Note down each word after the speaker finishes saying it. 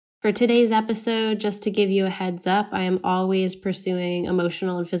For today's episode, just to give you a heads up, I am always pursuing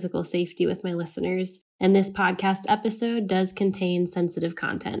emotional and physical safety with my listeners, and this podcast episode does contain sensitive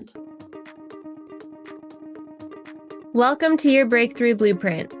content. Welcome to Your Breakthrough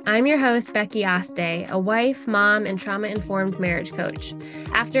Blueprint. I'm your host, Becky Aste, a wife, mom, and trauma-informed marriage coach.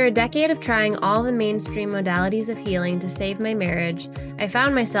 After a decade of trying all the mainstream modalities of healing to save my marriage, I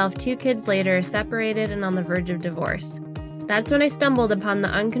found myself 2 kids later, separated and on the verge of divorce. That's when I stumbled upon the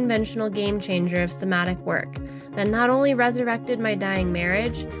unconventional game changer of somatic work that not only resurrected my dying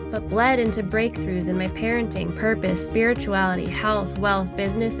marriage, but bled into breakthroughs in my parenting, purpose, spirituality, health, wealth,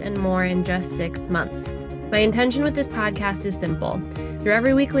 business, and more in just 6 months. My intention with this podcast is simple. Through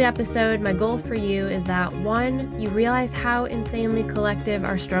every weekly episode, my goal for you is that 1, you realize how insanely collective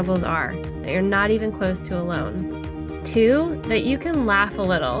our struggles are, that you're not even close to alone. 2, that you can laugh a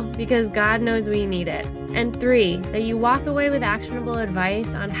little because God knows we need it. And 3, that you walk away with actionable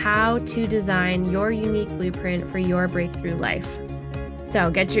advice on how to design your unique blueprint for your breakthrough life. So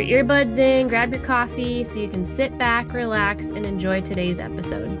get your earbuds in, grab your coffee so you can sit back, relax, and enjoy today's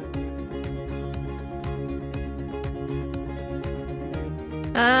episode.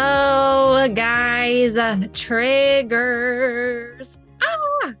 Oh, guys, triggers.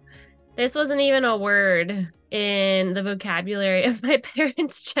 This wasn't even a word in the vocabulary of my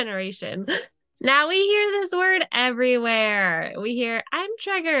parents' generation. Now we hear this word everywhere. We hear, I'm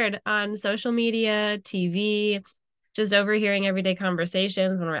triggered on social media, TV, just overhearing everyday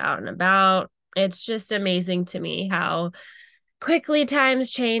conversations when we're out and about. It's just amazing to me how quickly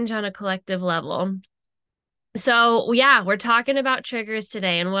times change on a collective level. So yeah, we're talking about triggers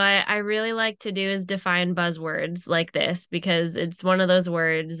today. And what I really like to do is define buzzwords like this, because it's one of those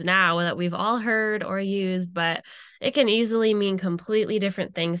words now that we've all heard or used, but it can easily mean completely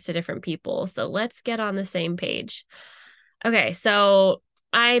different things to different people. So let's get on the same page. Okay, so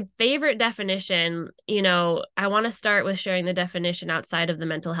my favorite definition, I want to start with sharing the definition outside of the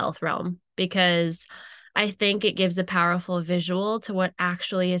mental health realm, because I think it gives a powerful visual to what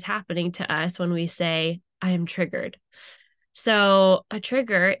actually is happening to us when we say, I am triggered. So a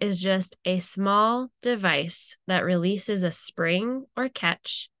trigger is just a small device that releases a spring or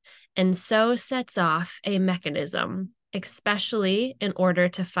catch and so sets off a mechanism, especially in order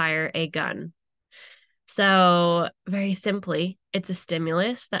to fire a gun. So very simply, it's a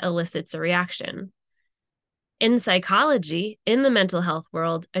stimulus that elicits a reaction. In psychology, in the mental health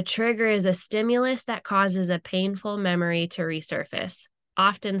world, a trigger is a stimulus that causes a painful memory to resurface,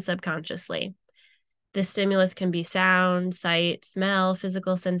 often subconsciously. The stimulus can be sound, sight, smell,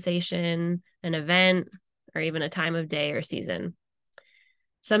 physical sensation, an event, or even a time of day or season.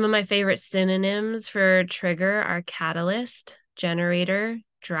 Some of my favorite synonyms for trigger are catalyst, generator,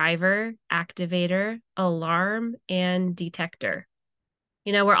 driver, activator, alarm, and detector.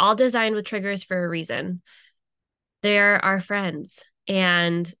 We're all designed with triggers for a reason. They're our friends,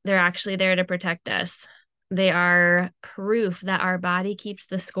 and they're actually there to protect us. They are proof that our body keeps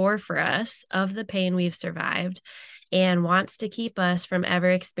the score for us of the pain we've survived and wants to keep us from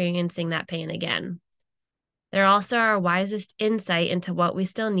ever experiencing that pain again. They're also our wisest insight into what we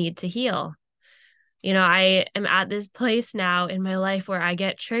still need to heal. I am at this place now in my life where I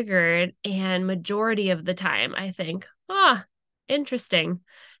get triggered, and majority of the time I think, interesting.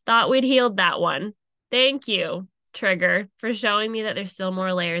 Thought we'd healed that one. Thank you, trigger, for showing me that there's still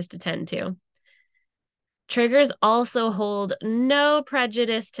more layers to tend to. Triggers also hold no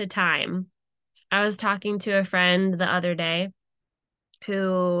prejudice to time. I was talking to a friend the other day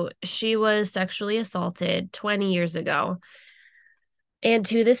who she was sexually assaulted 20 years ago. And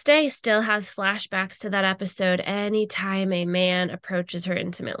to this day, still has flashbacks to that episode anytime a man approaches her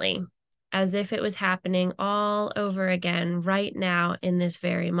intimately, as if it was happening all over again right now in this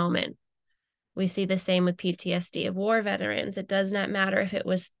very moment. We see the same with PTSD of war veterans. It does not matter if it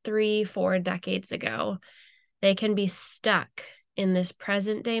was 3-4 decades ago. They can be stuck in this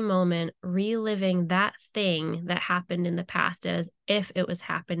present day moment, reliving that thing that happened in the past as if it was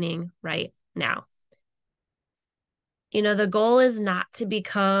happening right now. The goal is not to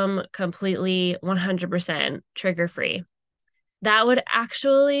become completely 100% trigger-free. That would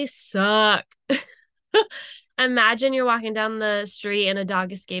actually suck. Imagine you're walking down the street and a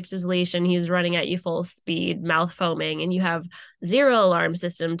dog escapes his leash and he's running at you full speed, mouth foaming, and you have zero alarm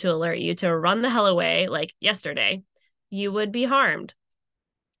system to alert you to run the hell away like yesterday. You would be harmed.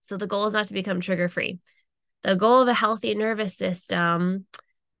 So the goal is not to become trigger-free. The goal of a healthy nervous system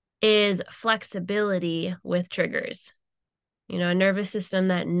is flexibility with triggers. A nervous system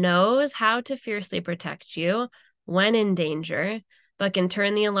that knows how to fiercely protect you when in danger, but can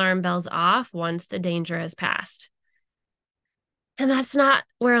turn the alarm bells off once the danger has passed. And that's not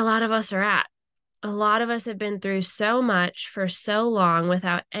where a lot of us are at. A lot of us have been through so much for so long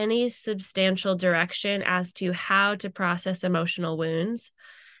without any substantial direction as to how to process emotional wounds,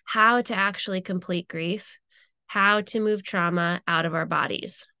 how to actually complete grief, how to move trauma out of our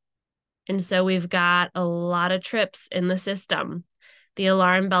bodies. And so we've got a lot of trips in the system. The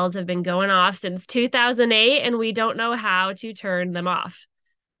alarm bells have been going off since 2008, and we don't know how to turn them off.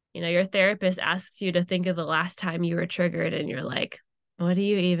 Your therapist asks you to think of the last time you were triggered, and you're like, what do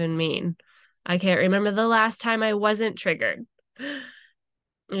you even mean? I can't remember the last time I wasn't triggered.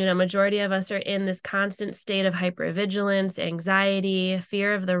 Majority of us are in this constant state of hypervigilance, anxiety,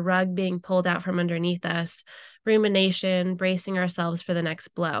 fear of the rug being pulled out from underneath us, rumination, bracing ourselves for the next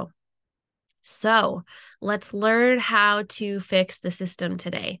blow. So let's learn how to fix the system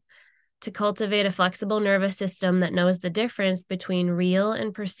today, to cultivate a flexible nervous system that knows the difference between real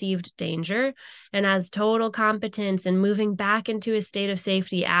and perceived danger and has total competence in moving back into a state of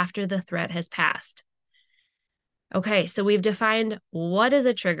safety after the threat has passed. Okay, so we've defined what is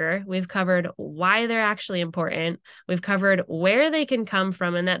a trigger. We've covered why they're actually important. We've covered where they can come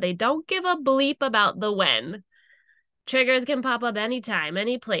from and that they don't give a bleep about the when. Triggers can pop up anytime,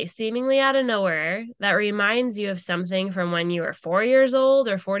 any place, seemingly out of nowhere, that reminds you of something from when you were 4 years old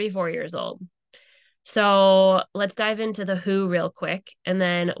or 44 years old. So let's dive into the who real quick, and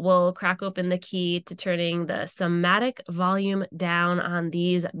then we'll crack open the key to turning the somatic volume down on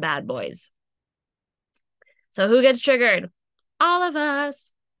these bad boys. So who gets triggered? All of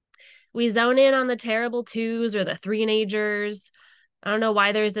us. We zone in on the terrible twos or the three-nagers. I don't know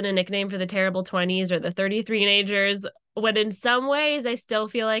why there isn't a nickname for the terrible 20s or the 33-nagers, when in some ways I still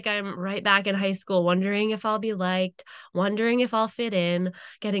feel like I'm right back in high school, wondering if I'll be liked, wondering if I'll fit in,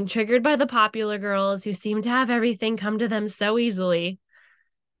 getting triggered by the popular girls who seem to have everything come to them so easily.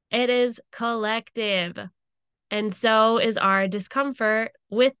 It is collective. And so is our discomfort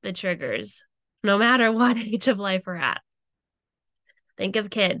with the triggers, no matter what age of life we're at. Think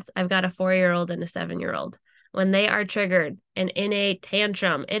of kids. I've got a 4-year-old and a 7-year-old. When they are triggered and in a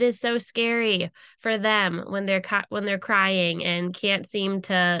tantrum, it is so scary for them when they're crying and can't seem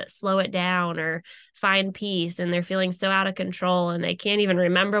to slow it down or find peace, and they're feeling so out of control and they can't even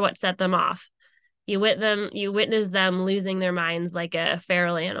remember what set them off. You witness them losing their minds like a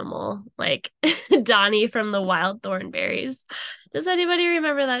feral animal, like Donnie from the Wild Thornberries. Does anybody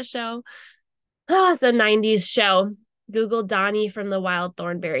remember that show? Oh, it's a 90s show. Google Donnie from the Wild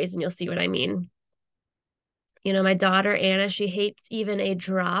Thornberries and you'll see what I mean. My daughter Anna, she hates even a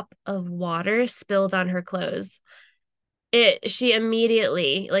drop of water spilled on her clothes. She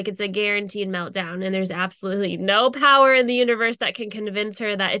immediately, like, it's a guaranteed meltdown, and there's absolutely no power in the universe that can convince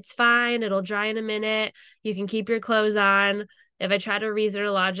her that it's fine, it'll dry in a minute, you can keep your clothes on. If I try to reason or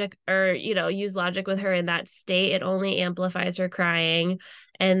logic or, use logic with her in that state, it only amplifies her crying,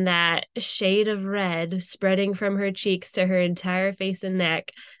 and that shade of red spreading from her cheeks to her entire face and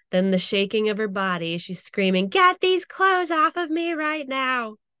neck. Then the shaking of her body, she's screaming, "Get these clothes off of me right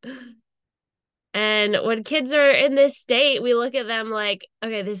now." And when kids are in this state, we look at them like,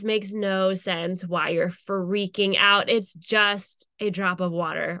 okay, this makes no sense why you're freaking out. It's just a drop of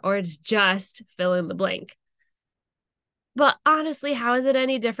water, or it's just fill in the blank. But honestly, how is it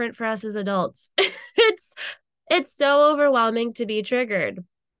any different for us as adults? it's so overwhelming to be triggered.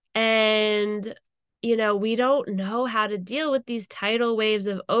 And we don't know how to deal with these tidal waves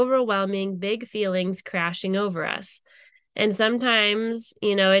of overwhelming big feelings crashing over us. And sometimes,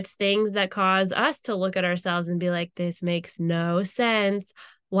 it's things that cause us to look at ourselves and be like, this makes no sense.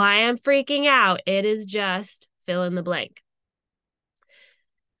 Why I'm freaking out. It is just fill in the blank.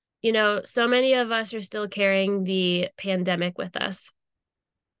 So many of us are still carrying the pandemic with us.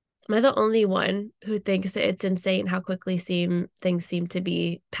 Am I the only one who thinks that it's insane how quickly things seem to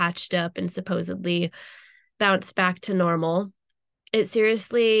be patched up and supposedly bounced back to normal? It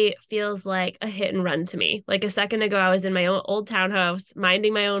seriously feels like a hit and run to me. Like a second ago, I was in my own old townhouse,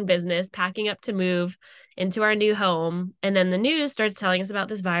 minding my own business, packing up to move into our new home. And then the news starts telling us about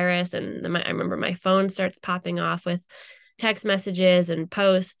this virus. And I remember my phone starts popping off with text messages and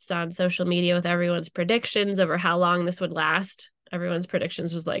posts on social media with everyone's predictions over how long this would last. Everyone's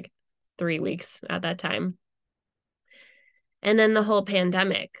predictions was like 3 weeks at that time. And then the whole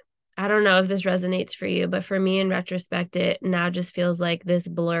pandemic. I don't know if this resonates for you, but for me, in retrospect, it now just feels like this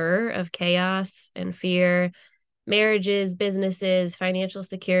blur of chaos and fear. Marriages, businesses, financial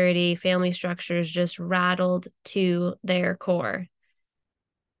security, family structures just rattled to their core.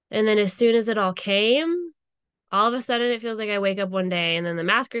 And then as soon as it all came, all of a sudden it feels like I wake up one day and then the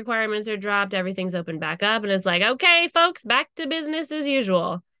mask requirements are dropped, everything's opened back up, and it's like, okay, folks, back to business as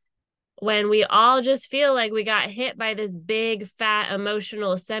usual. when we all just feel like we got hit by this big, fat,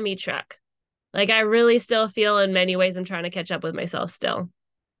 emotional semi truck. Like, I really still feel in many ways I'm trying to catch up with myself still.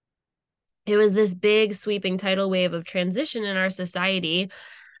 It was this big, sweeping tidal wave of transition in our society,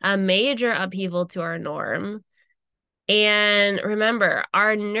 a major upheaval to our norm. And remember,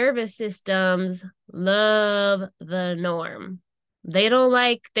 our nervous systems love the norm. They don't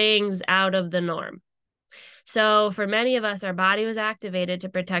like things out of the norm. So, for many of us, our body was activated to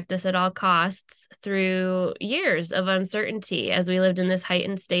protect us at all costs through years of uncertainty as we lived in this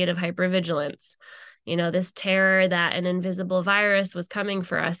heightened state of hypervigilance. You know, this terror that an invisible virus was coming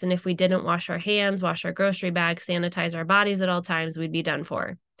for us. And if we didn't wash our hands, wash our grocery bags, sanitize our bodies at all times, we'd be done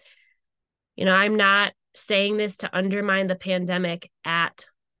for. You know, I'm not saying this to undermine the pandemic at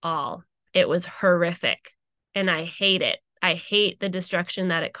all. It was horrific and I hate it. I hate the destruction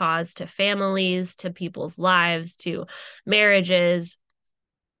that it caused to families, to people's lives, to marriages.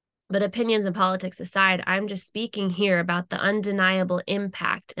 But opinions and politics aside, I'm just speaking here about the undeniable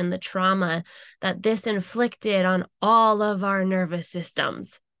impact and the trauma that this inflicted on all of our nervous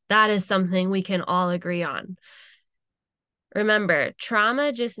systems. That is something we can all agree on. Remember,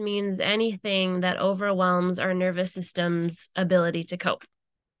 trauma just means anything that overwhelms our nervous system's ability to cope.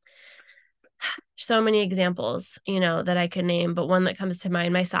 So many examples, you know, that I could name, but one that comes to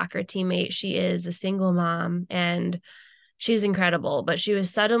mind, my soccer teammate, she is a single mom and she's incredible, but she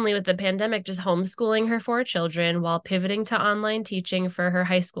was suddenly with the pandemic just homeschooling her 4 children while pivoting to online teaching for her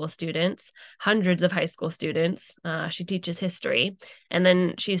high school students, hundreds of high school students. She teaches history, and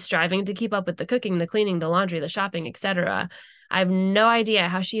then she's striving to keep up with the cooking, the cleaning, the laundry, the shopping, etc. I have no idea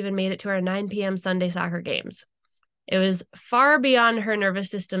how she even made it to our 9 p.m. Sunday soccer games. It was far beyond her nervous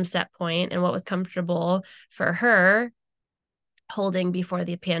system set point and what was comfortable for her holding before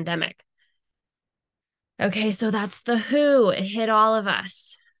the pandemic. Okay, so that's the who. It hit all of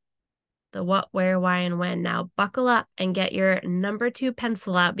us. The what, where, why, and when. Now buckle up and get your number 2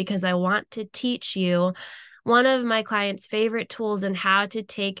 pencil out because I want to teach you one of my clients' favorite tools in how to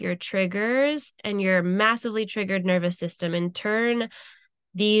take your triggers and your massively triggered nervous system and turn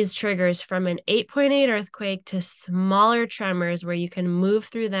these triggers from an 8.8 earthquake to smaller tremors where you can move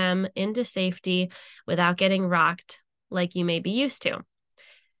through them into safety without getting rocked like you may be used to.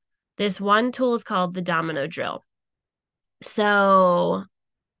 This one tool is called the domino drill. So,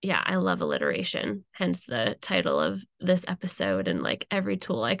 yeah, I love alliteration, hence the title of this episode and like every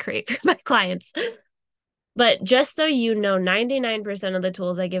tool I create for my clients. But just so you know, 99% of the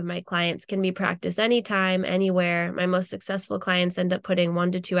tools I give my clients can be practiced anytime, anywhere. My most successful clients end up putting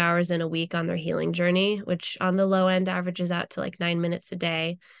 1 to 2 hours in a week on their healing journey, which on the low end averages out to like 9 minutes a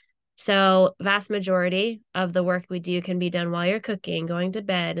day. So vast majority of the work we do can be done while you're cooking, going to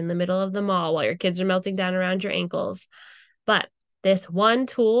bed, in the middle of the mall, while your kids are melting down around your ankles. But this one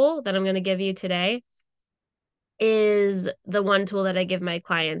tool that I'm going to give you today is the one tool that I give my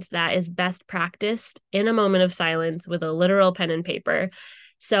clients that is best practiced in a moment of silence with a literal pen and paper.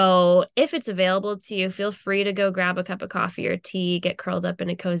 So if it's available to you, feel free to go grab a cup of coffee or tea, get curled up in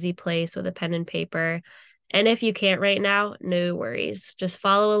a cozy place with a pen and paper. And if you can't right now, no worries. Just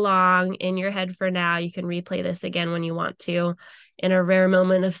follow along in your head for now. You can replay this again when you want to in a rare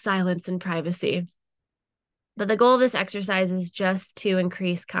moment of silence and privacy. But the goal of this exercise is just to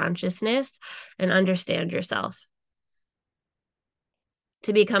increase consciousness and understand yourself,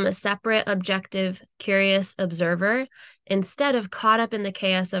 to become a separate, objective, curious observer instead of caught up in the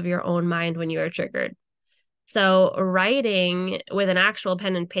chaos of your own mind when you are triggered. So writing with an actual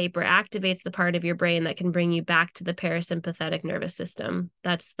pen and paper activates the part of your brain that can bring you back to the parasympathetic nervous system.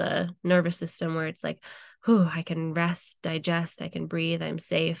 That's the nervous system where it's like, whew, I can rest, digest, I can breathe, I'm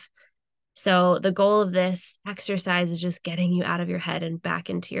safe. So the goal of this exercise is just getting you out of your head and back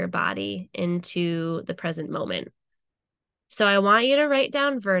into your body, into the present moment. So I want you to write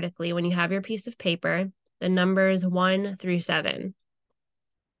down vertically when you have your piece of paper, the numbers 1 through 7.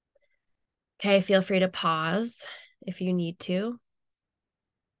 Okay, feel free to pause if you need to.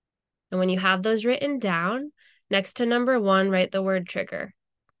 And when you have those written down, next to number 1, write the word trigger.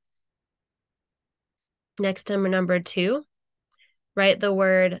 Next to number 2, write the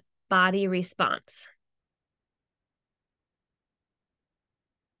word body response.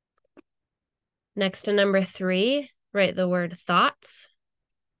 Next to number 3, write the word thoughts.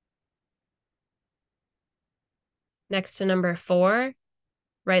 Next to number 4,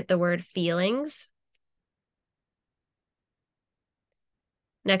 write the word feelings.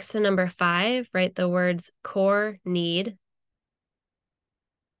 Next to number 5, write the words core need.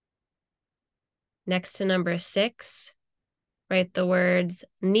 Next to number 6, write the words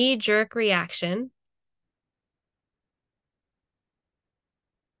knee-jerk reaction.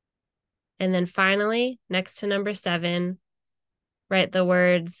 And then finally, next to number 7, write the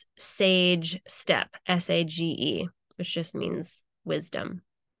words sage step, SAGE, which just means wisdom.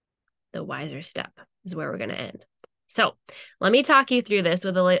 The wiser step is where we're going to end. So let me talk you through this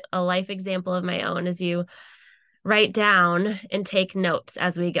with a life example of my own as you write down and take notes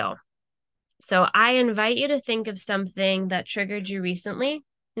as we go. So I invite you to think of something that triggered you recently.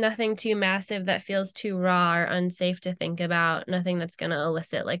 Nothing too massive that feels too raw or unsafe to think about. Nothing that's going to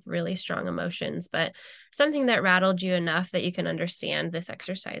elicit like really strong emotions, but something that rattled you enough that you can understand this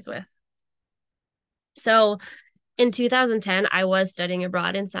exercise with. So in 2010, I was studying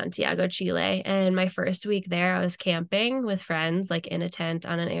abroad in Santiago, Chile. And my first week there, I was camping with friends, like in a tent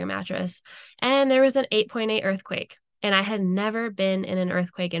on an air mattress. And there was an 8.8 earthquake. And I had never been in an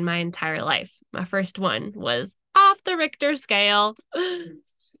earthquake in my entire life. My first one was off the Richter scale.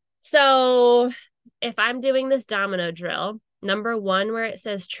 So if I'm doing this domino drill, number 1, where it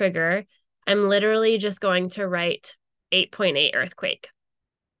says trigger, I'm literally just going to write 8.8 earthquake.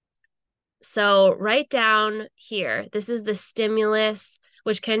 So write down here, this is the stimulus,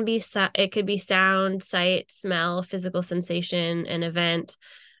 which can be, it could be sound, sight, smell, physical sensation, an event,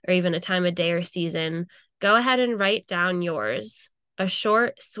 or even a time of day or season. Go ahead and write down yours. A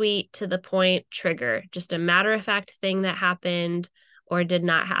short, sweet, to the point trigger, just a matter-of-fact thing that happened or did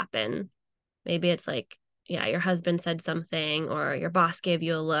not happen. Maybe it's like, yeah, your husband said something or your boss gave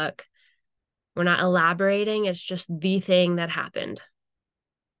you a look. We're not elaborating. It's just the thing that happened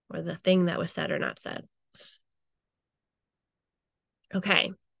or the thing that was said or not said. Okay.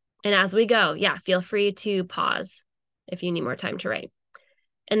 And as we go, yeah, feel free to pause if you need more time to write.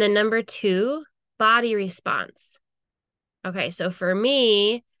 And then number 2, body response. Okay. So for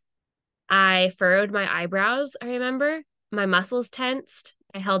me, I furrowed my eyebrows. I remember my muscles tensed.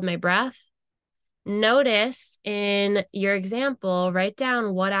 I held my breath. Notice in your example, write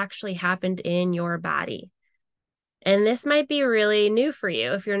down what actually happened in your body. And this might be really new for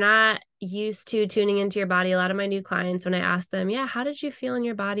you. If you're not used to tuning into your body, a lot of my new clients, when I ask them, yeah, how did you feel in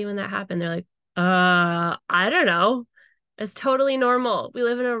your body when that happened? They're like, I don't know. It's totally normal. We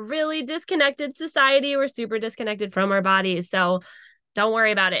live in a really disconnected society. We're super disconnected from our bodies. So don't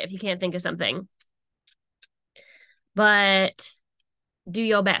worry about it if you can't think of something. But do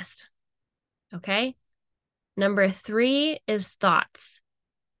your best. Okay. Number 3 is thoughts.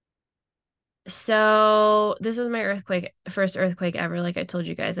 So this was my first earthquake ever. Like I told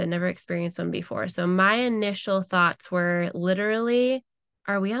you guys, I'd never experienced one before. So my initial thoughts were literally,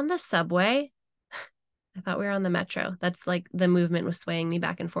 are we on the subway? I thought we were on the metro. That's like the movement was swaying me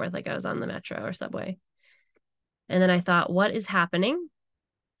back and forth like I was on the metro or subway. And then I thought, what is happening?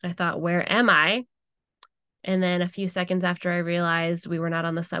 I thought, where am I? And then a few seconds after I realized we were not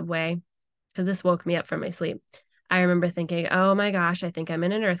on the subway, because this woke me up from my sleep, I remember thinking, oh my gosh, I think I'm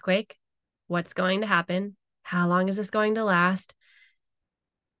in an earthquake. What's going to happen? How long is this going to last?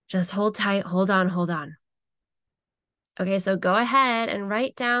 Just hold tight, hold on, hold on. Okay, so go ahead and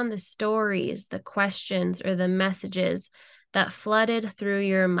write down the stories, the questions, or the messages that flooded through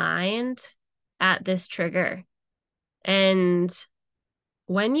your mind at this trigger. And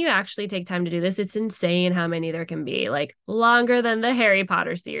when you actually take time to do this, it's insane how many there can be, like longer than the Harry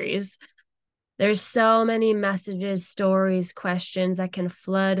Potter series. There's so many messages, stories, questions that can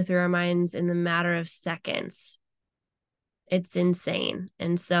flood through our minds in the matter of seconds. It's insane.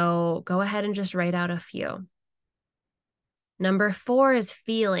 And so go ahead and just write out a few. Number 4 is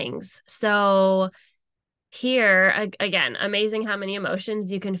feelings. So here, again, amazing how many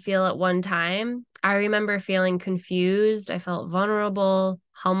emotions you can feel at one time. I remember feeling confused. I felt vulnerable,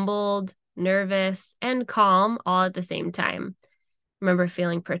 humbled, nervous, and calm all at the same time. Remember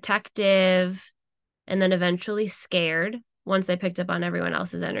feeling protective and then eventually scared once I picked up on everyone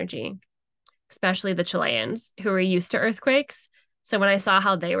else's energy, especially the Chileans who were used to earthquakes. So when I saw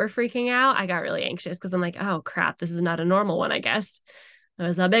how they were freaking out, I got really anxious because I'm like, oh crap, this is not a normal one, I guess. It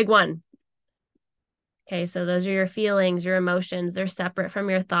was a big one. Okay, so those are your feelings, your emotions. They're separate from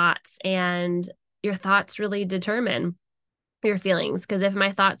your thoughts, and your thoughts really determine your feelings. Because if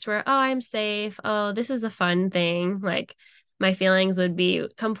my thoughts were, oh, I'm safe, oh, this is a fun thing, like my feelings would be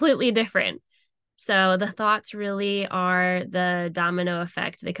completely different. So the thoughts really are the domino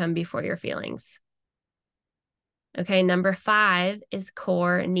effect. They come before your feelings. Okay, number 5 is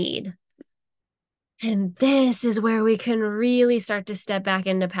core need. And this is where we can really start to step back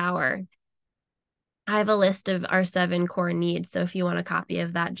into power. I have a list of our 7 core needs. So if you want a copy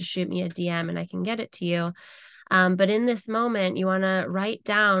of that, just shoot me a DM and I can get it to you. But in this moment, you want to write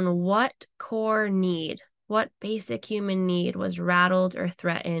down what core need, what basic human need was rattled or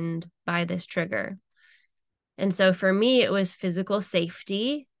threatened by this trigger. And so for me, it was physical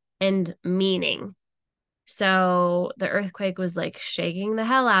safety and meaning. So the earthquake was like shaking the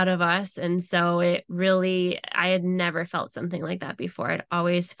hell out of us. And so it really, I had never felt something like that before. It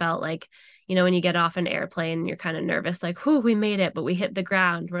always felt like, when you get off an airplane, you're kind of nervous, like, whoo, we made it, but we hit the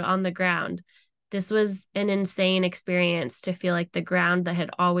ground. We're on the ground. This was an insane experience to feel like the ground that had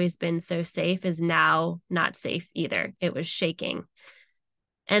always been so safe is now not safe either. It was shaking.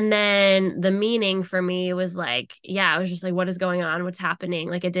 And then the meaning for me was like, yeah, I was just like, what is going on? What's happening?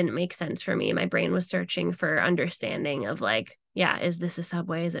 Like, it didn't make sense for me. My brain was searching for understanding of like, yeah, is this a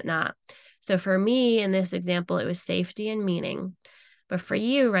subway? Is it not? So for me, in this example, it was safety and meaning. But for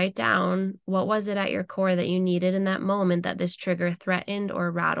you, write down what was it at your core that you needed in that moment that this trigger threatened or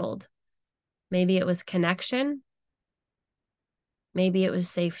rattled? Maybe it was connection. Maybe it was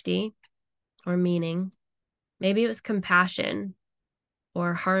safety or meaning. Maybe it was compassion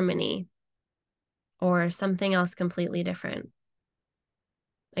or harmony or something else completely different.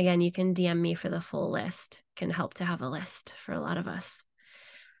 Again, you can DM me for the full list. It can help to have a list for a lot of us.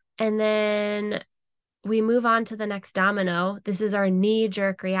 And then we move on to the next domino. This is our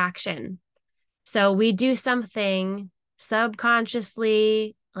knee-jerk reaction. So we do something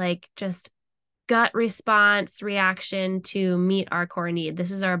subconsciously, like just gut response reaction to meet our core need. This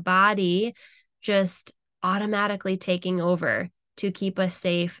is our body just automatically taking over to keep us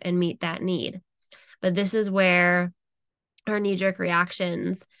safe and meet that need. But this is where our knee-jerk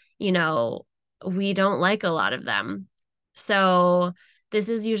reactions, we don't like a lot of them. So this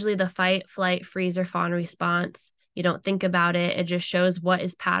is usually the fight, flight, freeze, or fawn response. You don't think about it. It just shows what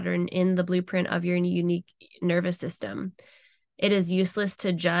is patterned in the blueprint of your unique nervous system. It is useless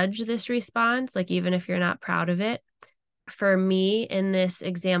to judge this response, like even if you're not proud of it. For me, in this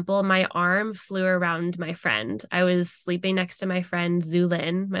example, my arm flew around my friend. I was sleeping next to my friend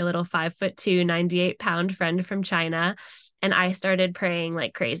Zulin, my little 5'2", 98-pound friend from China, and I started praying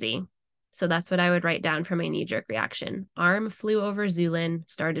like crazy. So that's what I would write down for my knee-jerk reaction. Arm flew over Zulin,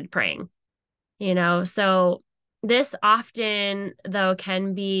 started praying. So this often, though,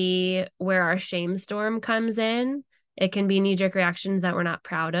 can be where our shame storm comes in. It can be knee-jerk reactions that we're not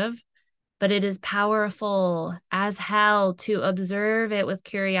proud of, but it is powerful as hell to observe it with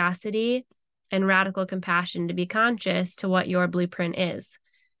curiosity and radical compassion, to be conscious to what your blueprint is.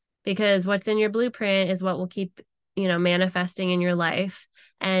 Because what's in your blueprint is what will keep, manifesting in your life.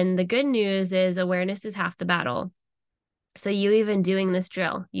 And the good news is awareness is half the battle. So you even doing this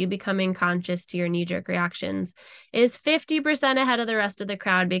drill, you becoming conscious to your knee-jerk reactions is 50% ahead of the rest of the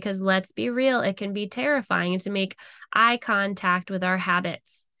crowd, because let's be real, it can be terrifying to make eye contact with our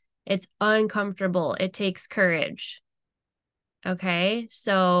habits. It's uncomfortable. It takes courage. Okay,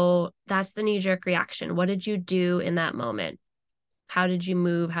 so that's the knee-jerk reaction. What did you do in that moment? How did you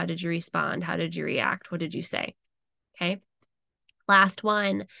move? How did you respond? How did you react? What did you say? Okay, last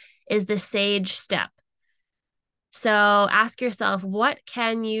one is the sage step. So ask yourself, what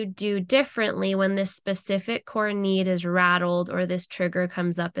can you do differently when this specific core need is rattled or this trigger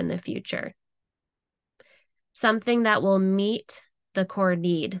comes up in the future? Something that will meet the core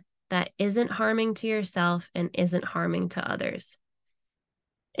need that isn't harming to yourself and isn't harming to others.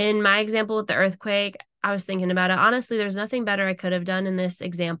 In my example with the earthquake, I was thinking about it. Honestly, there's nothing better I could have done in this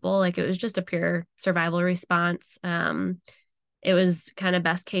example. Like, it was just a pure survival response. It was kind of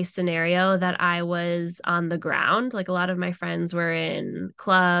best case scenario that I was on the ground. Like, a lot of my friends were in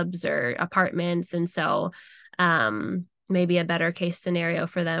clubs or apartments. And so maybe a better case scenario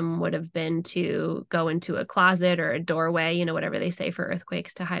for them would have been to go into a closet or a doorway, whatever they say for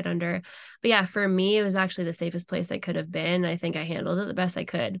earthquakes to hide under. But yeah, for me, it was actually the safest place I could have been. I think I handled it the best I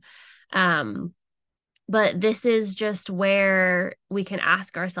could. But this is just where we can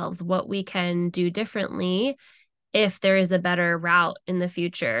ask ourselves what we can do differently if there is a better route in the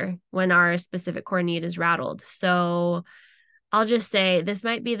future when our specific core need is rattled. So I'll just say this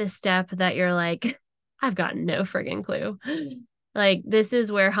might be the step that you're like, I've got no friggin' clue. Like, this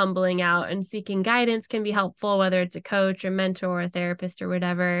is where humbling out and seeking guidance can be helpful, whether it's a coach or mentor or a therapist or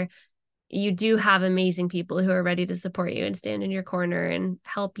whatever. You do have amazing people who are ready to support you and stand in your corner and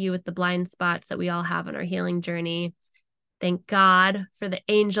help you with the blind spots that we all have on our healing journey. Thank God for the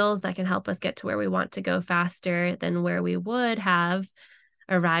angels that can help us get to where we want to go faster than where we would have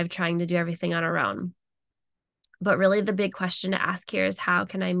arrived trying to do everything on our own. But really, the big question to ask here is, how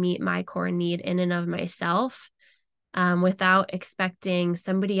can I meet my core need in and of myself without expecting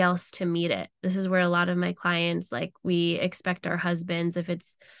somebody else to meet it? This is where a lot of my clients, like, we expect our husbands, if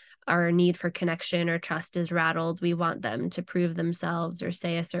it's our need for connection or trust is rattled, we want them to prove themselves or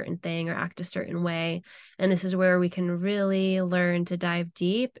say a certain thing or act a certain way. And this is where we can really learn to dive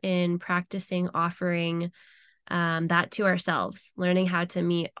deep in practicing offering that to ourselves, learning how to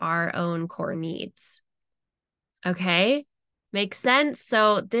meet our own core needs. Okay, makes sense?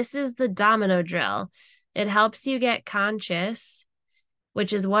 So this is the domino drill. It helps you get conscious,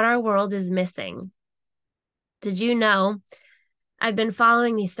 which is what our world is missing. Did you know? I've been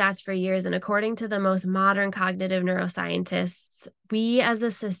following these stats for years, and according to the most modern cognitive neuroscientists, we as a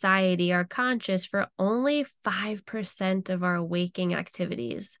society are conscious for only 5% of our waking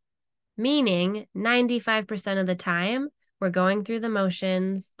activities, meaning 95% of the time, we're going through the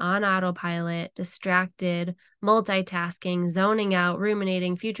motions on autopilot, distracted, multitasking, zoning out,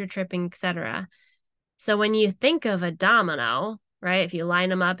 ruminating, future tripping, etc. So when you think of a domino, right, if you line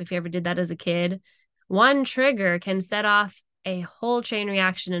them up, if you ever did that as a kid, one trigger can set off a whole chain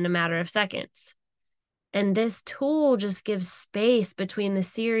reaction in a matter of seconds. And this tool just gives space between the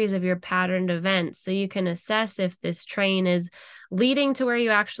series of your patterned events so you can assess if this train is leading to where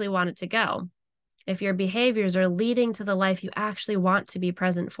you actually want it to go, if your behaviors are leading to the life you actually want to be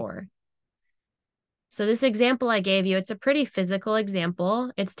present for. So this example I gave you, it's a pretty physical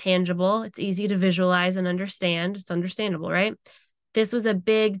example. It's tangible. It's easy to visualize and understand. It's understandable, right? This was a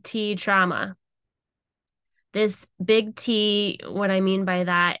big T trauma. This big T, what I mean by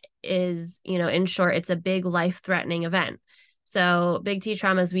that is, in short, it's a big life-threatening event. So big T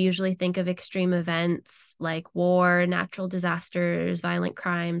traumas, we usually think of extreme events like war, natural disasters, violent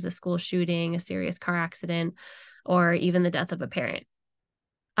crimes, a school shooting, a serious car accident, or even the death of a parent.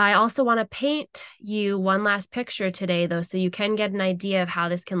 I also want to paint you one last picture today, though, so you can get an idea of how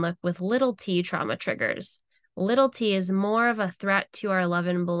this can look with little T trauma triggers. Little T is more of a threat to our love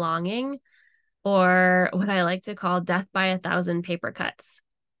and belonging, or what I like to call death by 1,000 paper cuts.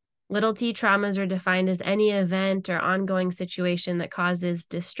 Little T traumas are defined as any event or ongoing situation that causes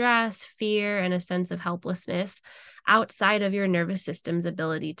distress, fear, and a sense of helplessness outside of your nervous system's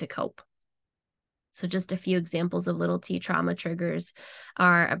ability to cope. So just a few examples of little T trauma triggers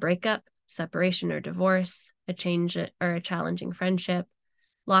are a breakup, separation or divorce, a change or a challenging friendship,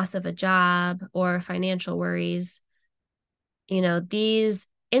 loss of a job, or financial worries. These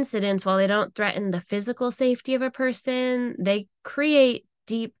incidents, while they don't threaten the physical safety of a person, they create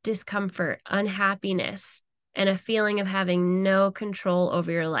deep discomfort, unhappiness, and a feeling of having no control over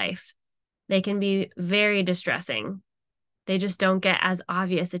your life. They can be very distressing. They just don't get as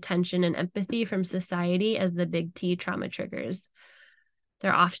obvious attention and empathy from society as the big T trauma triggers.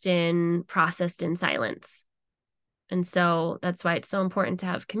 They're often processed in silence. And so that's why it's so important to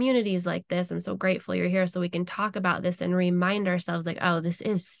have communities like this. I'm so grateful you're here so we can talk about this and remind ourselves like, oh, this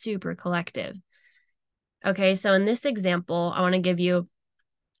is super collective. Okay, so in this example, I want to give you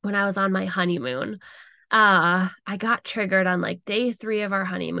when I was on my honeymoon. I got triggered on like day 3 of our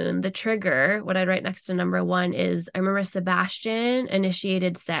honeymoon. The trigger, what I'd write next to number 1 is I remember Sebastian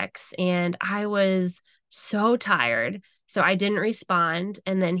initiated sex and I was so tired. So I didn't respond.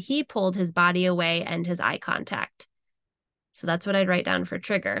 And then he pulled his body away and his eye contact. So that's what I'd write down for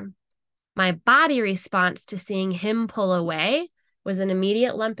trigger. My body response to seeing him pull away was an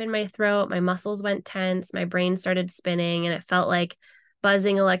immediate lump in my throat. My muscles went tense. My brain started spinning and it felt like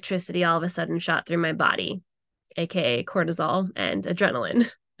buzzing electricity all of a sudden shot through my body, aka cortisol and adrenaline.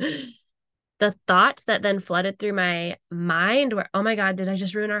 The thoughts that then flooded through my mind were, oh my God, did I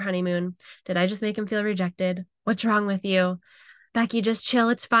just ruin our honeymoon? Did I just make him feel rejected? What's wrong with you? Becky, just chill.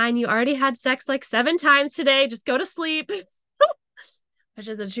 It's fine. You already had sex like 7 times today. Just go to sleep. Which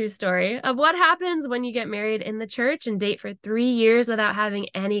is a true story of what happens when you get married in the church and date for 3 years without having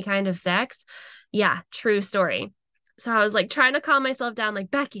any kind of sex. Yeah, true story. So I was like trying to calm myself down, like,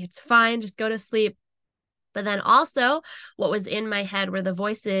 Becky, it's fine. Just go to sleep. But then also what was in my head were the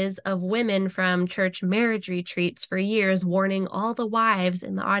voices of women from church marriage retreats for years, warning all the wives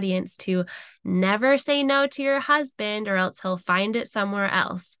in the audience to never say no to your husband or else he'll find it somewhere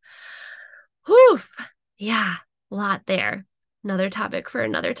else. Whew. Yeah, a lot there. Another topic for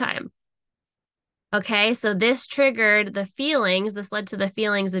another time. Okay, so this triggered the feelings. This led to the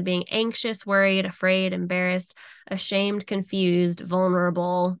feelings of being anxious, worried, afraid, embarrassed, ashamed, confused,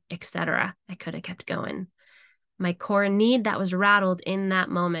 vulnerable, etc. I could have kept going. My core need that was rattled in that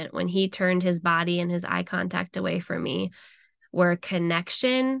moment when he turned his body and his eye contact away from me were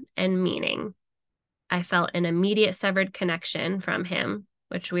connection and meaning. I felt an immediate severed connection from him,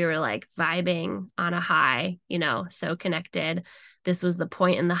 which we were like vibing on a high, so connected. This was the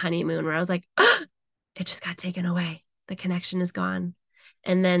point in the honeymoon where I was like, oh, it just got taken away. The connection is gone.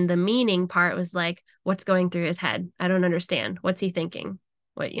 And then the meaning part was like, what's going through his head? I don't understand. What's he thinking?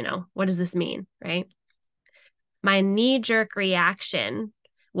 What does this mean? Right? My knee-jerk reaction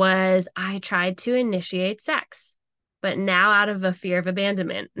was I tried to initiate sex, but now out of a fear of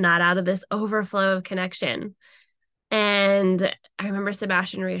abandonment, not out of this overflow of connection. And I remember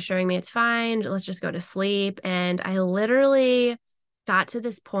Sebastian reassuring me, it's fine. Let's just go to sleep. And I literally got to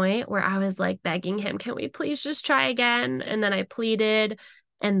this point where I was like begging him, can we please just try again? And then I pleaded.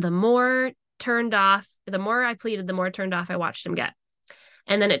 And the more I pleaded, the more turned off I watched him get.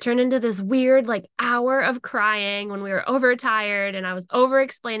 And then it turned into this weird like hour of crying when we were overtired and I was over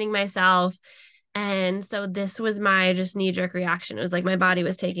explaining myself. And so this was my just knee jerk reaction. It was like my body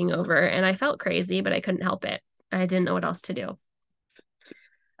was taking over and I felt crazy, but I couldn't help it. I didn't know what else to do.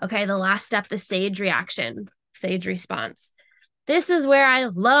 Okay, the last step, the sage reaction, sage response. This is where I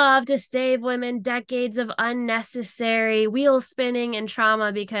love to save women decades of unnecessary wheel spinning and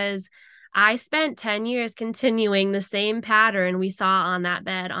trauma because I spent 10 years continuing the same pattern we saw on that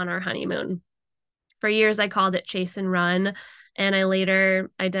bed on our honeymoon. For years, I called it chase and run. And I later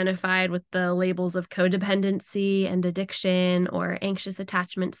identified with the labels of codependency and addiction or anxious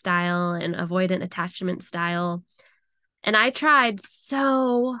attachment style and avoidant attachment style. And I tried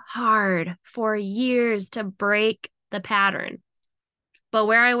so hard for years to break the pattern. But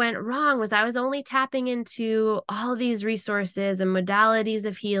where I went wrong was I was only tapping into all these resources and modalities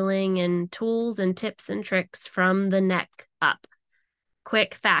of healing and tools and tips and tricks from the neck up.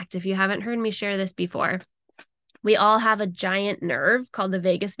 Quick fact, if you haven't heard me share this before, we all have a giant nerve called the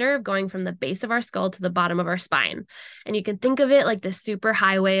vagus nerve going from the base of our skull to the bottom of our spine. And you can think of it like the super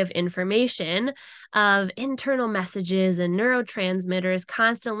highway of information of internal messages and neurotransmitters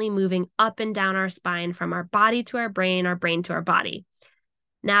constantly moving up and down our spine from our body to our brain to our body.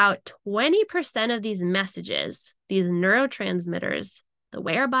 Now, 20% of these messages, these neurotransmitters, the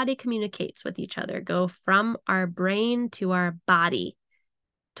way our body communicates with each other, go from our brain to our body.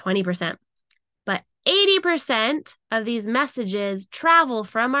 20%. But 80% of these messages travel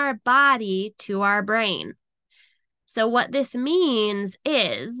from our body to our brain. So what this means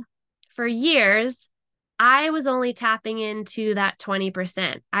is, for years, I was only tapping into that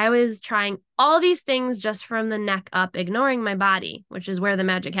 20%. I was trying all these things just from the neck up, ignoring my body, which is where the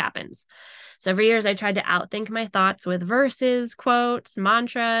magic happens. So for years, I tried to outthink my thoughts with verses, quotes,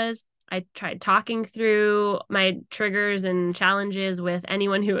 mantras. I tried talking through my triggers and challenges with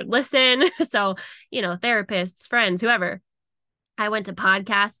anyone who would listen. So, therapists, friends, whoever. I went to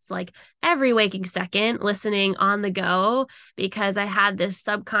podcasts like every waking second, listening on the go, because I had this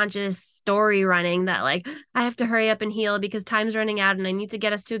subconscious story running that like, I have to hurry up and heal because time's running out and I need to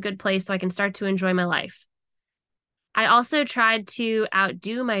get us to a good place so I can start to enjoy my life. I also tried to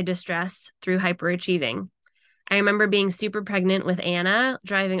outdo my distress through hyperachieving. I remember being super pregnant with Anna,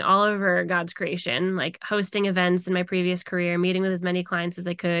 driving all over God's creation, like hosting events in my previous career, meeting with as many clients as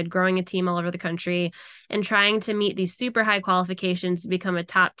I could, growing a team all over the country, and trying to meet these super high qualifications to become a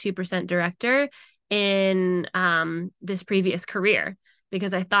top 2% director in this previous career.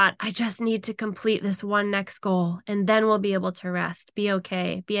 Because I thought, I just need to complete this one next goal, and then we'll be able to rest, be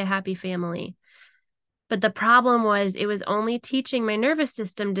okay, be a happy family. But the problem was it was only teaching my nervous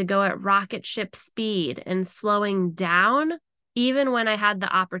system to go at rocket ship speed, and slowing down, even when I had the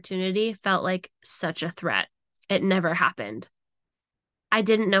opportunity, felt like such a threat. It never happened. I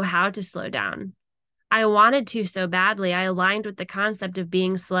didn't know how to slow down. I wanted to so badly. I aligned with the concept of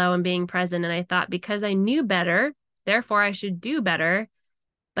being slow and being present. And I thought because I knew better, therefore I should do better.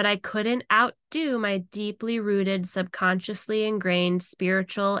 But I couldn't outdo my deeply rooted, subconsciously ingrained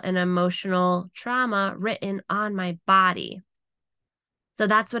spiritual and emotional trauma written on my body. So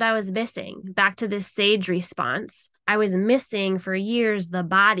that's what I was missing. Back to this sage response. I was missing for years the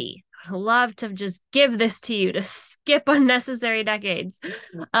body. I'd love to just give this to you to skip unnecessary decades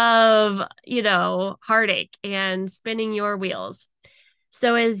of, heartache and spinning your wheels.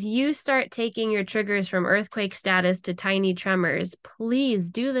 So as you start taking your triggers from earthquake status to tiny tremors,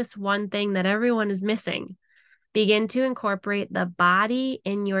 please do this one thing that everyone is missing. Begin to incorporate the body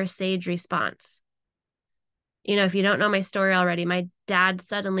in your sage response. If you don't know my story already, my dad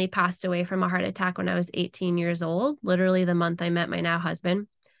suddenly passed away from a heart attack when I was 18 years old, literally the month I met my now husband.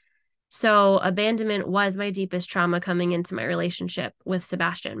 So abandonment was my deepest trauma coming into my relationship with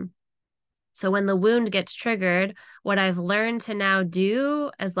Sebastian. So when the wound gets triggered, what I've learned to now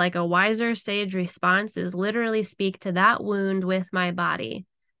do as like a wiser sage response is literally speak to that wound with my body.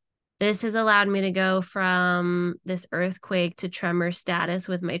 This has allowed me to go from this earthquake to tremor status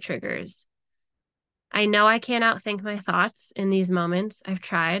with my triggers. I know I can't outthink my thoughts in these moments. I've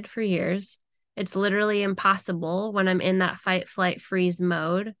tried for years. It's literally impossible when I'm in that fight, flight, freeze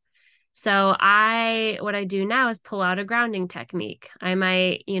mode. So what I do now is pull out a grounding technique. I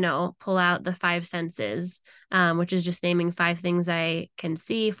might, pull out the five senses, which is just naming 5 things I can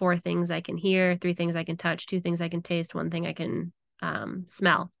see, 4 things I can hear, 3 things I can touch, 2 things I can taste, 1 thing I can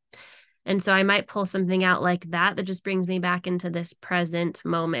smell. And so I might pull something out like that just brings me back into this present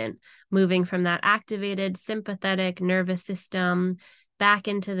moment, moving from that activated sympathetic nervous system back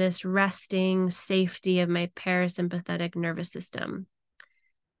into this resting safety of my parasympathetic nervous system.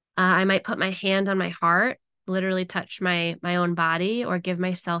 I might put my hand on my heart, literally touch my own body, or give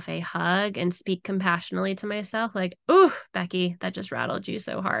myself a hug and speak compassionately to myself, like, "Ooh, Becky, that just rattled you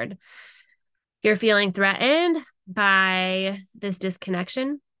so hard. You're feeling threatened by this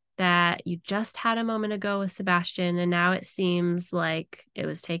disconnection that you just had a moment ago with Sebastian, and now it seems like it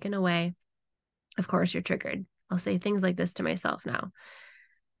was taken away. Of course, you're triggered." I'll say things like this to myself now.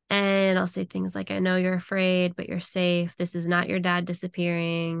 And I'll say things like, "I know you're afraid, but you're safe. This is not your dad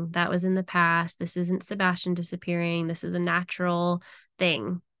disappearing. That was in the past. This isn't Sebastian disappearing. This is a natural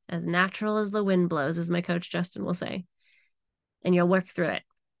thing, as natural as the wind blows," as my coach Justin will say. "And you'll work through it."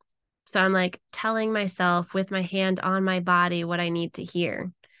 So I'm like telling myself with my hand on my body what I need to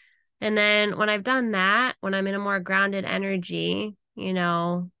hear. And then when I've done that, when I'm in a more grounded energy,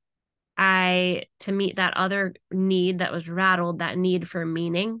 to meet that other need that was rattled, that need for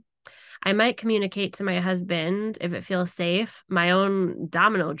meaning, I might communicate to my husband, if it feels safe, my own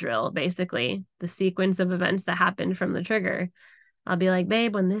domino drill, basically, the sequence of events that happened from the trigger. I'll be like,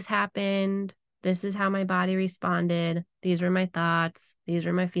 "Babe, when this happened, this is how my body responded. These were my thoughts. These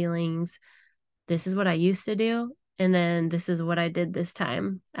were my feelings. This is what I used to do. And then this is what I did this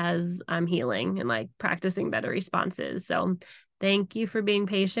time as I'm healing and like practicing better responses. So thank you for being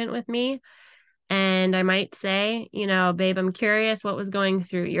patient with me." And I might say, "Babe, I'm curious what was going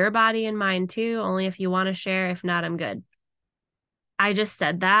through your body and mine too. Only if you want to share. If not, I'm good." I just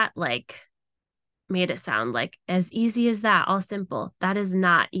said that, like, made it sound like as easy as that, all simple. That is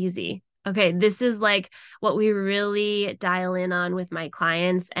not easy. Okay, this is like what we really dial in on with my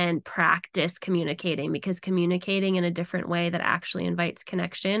clients and practice communicating, because communicating in a different way that actually invites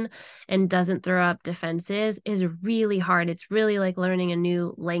connection and doesn't throw up defenses is really hard. It's really like learning a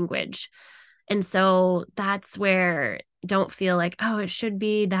new language. And so that's where, don't feel like, oh, it should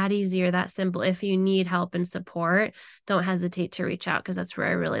be that easy or that simple. If you need help and support, don't hesitate to reach out, because that's where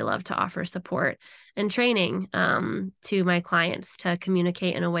I really love to offer support and training to my clients to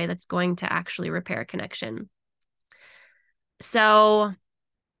communicate in a way that's going to actually repair connection. So,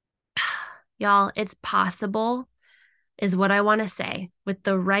 y'all, it's possible, is what I want to say. With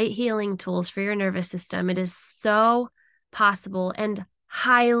the right healing tools for your nervous system, it is so possible and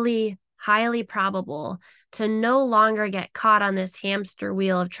highly, highly probable to no longer get caught on this hamster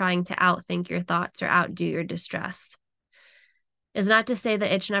wheel of trying to outthink your thoughts or outdo your distress. Is not to say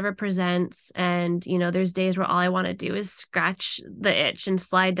the itch never presents. And, there's days where all I want to do is scratch the itch and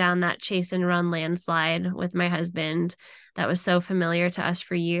slide down that chase and run landslide with my husband that was so familiar to us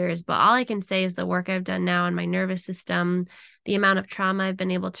for years. But all I can say is the work I've done now on my nervous system, the amount of trauma I've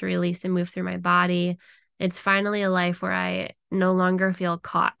been able to release and move through my body, it's finally a life where I no longer feel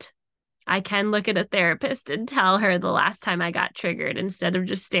caught. I can look at a therapist and tell her the last time I got triggered, instead of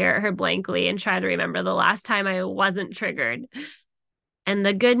just stare at her blankly and try to remember the last time I wasn't triggered. And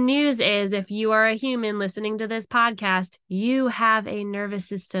the good news is, if you are a human listening to this podcast, you have a nervous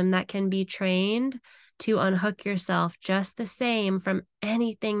system that can be trained to unhook yourself just the same from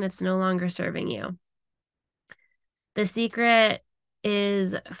anything that's no longer serving you. The secret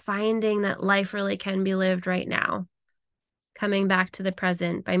is finding that life really can be lived right now, coming back to the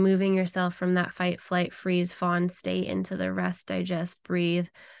present by moving yourself from that fight, flight, freeze, fawn state into the rest, digest, breathe,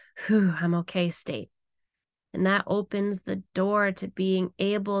 whew, I'm okay state. And that opens the door to being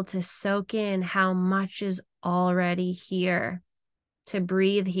able to soak in how much is already here, to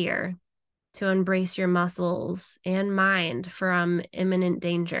breathe here, to embrace your muscles and mind from imminent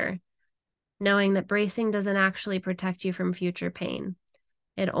danger, knowing that bracing doesn't actually protect you from future pain.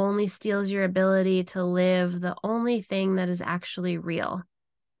 It only steals your ability to live the only thing that is actually real,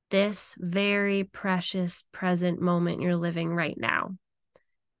 this very precious present moment you're living right now.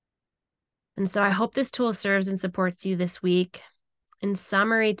 And so I hope this tool serves and supports you this week. In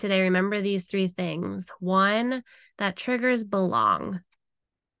summary today, remember these 3 things. 1, that triggers belong.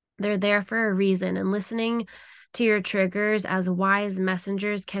 They're there for a reason, and listening to your triggers as wise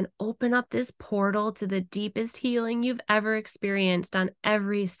messengers can open up this portal to the deepest healing you've ever experienced on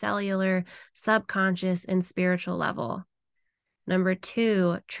every cellular, subconscious, and spiritual level. Number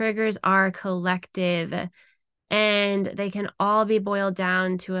 2, triggers are collective, and they can all be boiled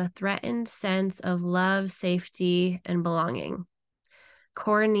down to a threatened sense of love, safety, and belonging.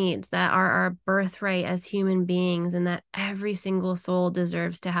 Core needs that are our birthright as human beings and that every single soul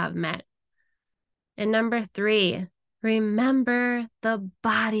deserves to have met. And number 3, remember the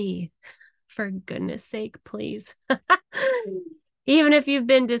body. For goodness sake, please. Even if you've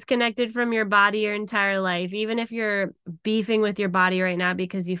been disconnected from your body your entire life, even if you're beefing with your body right now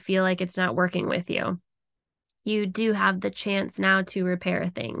because you feel like it's not working with you, you do have the chance now to repair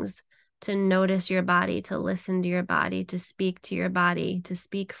things, to notice your body, to listen to your body, to speak to your body, to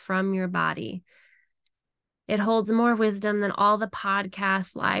speak from your body. It holds more wisdom than all the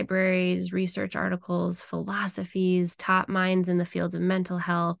podcasts, libraries, research articles, philosophies, top minds in the field of mental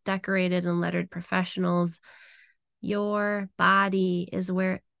health, decorated and lettered professionals. Your body is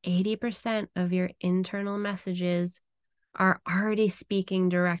where 80% of your internal messages are already speaking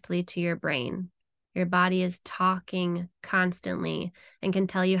directly to your brain. Your body is talking constantly and can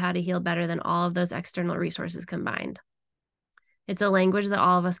tell you how to heal better than all of those external resources combined. It's a language that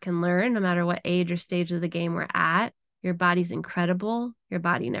all of us can learn, no matter what age or stage of the game we're at. Your body's incredible. Your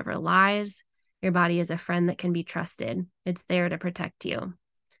body never lies. Your body is a friend that can be trusted. It's there to protect you.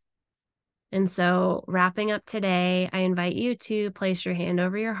 And so, wrapping up today, I invite you to place your hand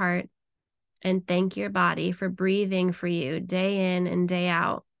over your heart and thank your body for breathing for you day in and day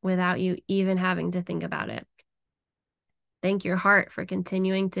out without you even having to think about it. Thank your heart for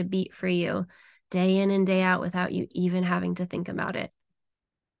continuing to beat for you day in and day out without you even having to think about it.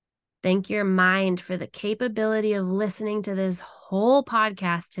 Thank your mind for the capability of listening to this whole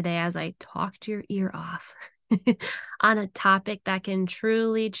podcast today as I talked your ear off on a topic that can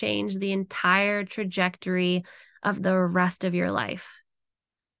truly change the entire trajectory of the rest of your life.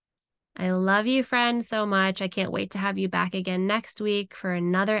 I love you, friend, so much. I can't wait to have you back again next week for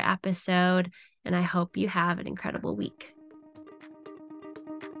another episode, and I hope you have an incredible week.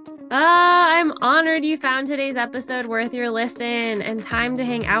 I'm honored you found today's episode worth your listen and time to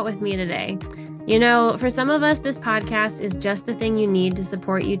hang out with me today. You know, for some of us, this podcast is just the thing you need to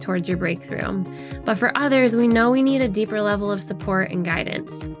support you towards your breakthrough. But for others, we know we need a deeper level of support and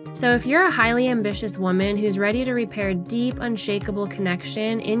guidance. So if you're a highly ambitious woman who's ready to repair deep, unshakable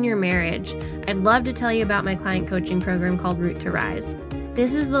connection in your marriage, I'd love to tell you about my client coaching program called Root to Rise.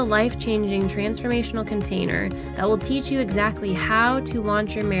 This is the life-changing transformational container that will teach you exactly how to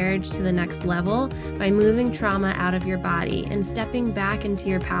launch your marriage to the next level by moving trauma out of your body and stepping back into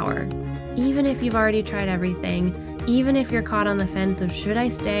your power. Even if you've already tried everything, even if you're caught on the fence of should I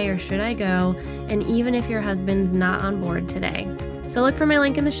stay or should I go, and even if your husband's not on board today. So look for my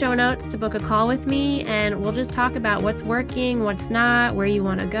link in the show notes to book a call with me, and we'll just talk about what's working, what's not, where you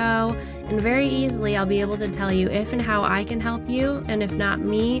want to go, and very easily I'll be able to tell you if and how I can help you, and if not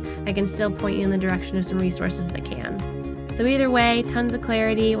me, I can still point you in the direction of some resources that can. So either way, tons of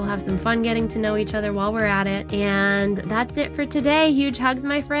clarity. We'll have some fun getting to know each other while we're at it. And that's it for today. Huge hugs,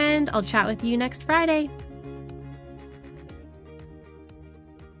 my friend. I'll chat with you next Friday.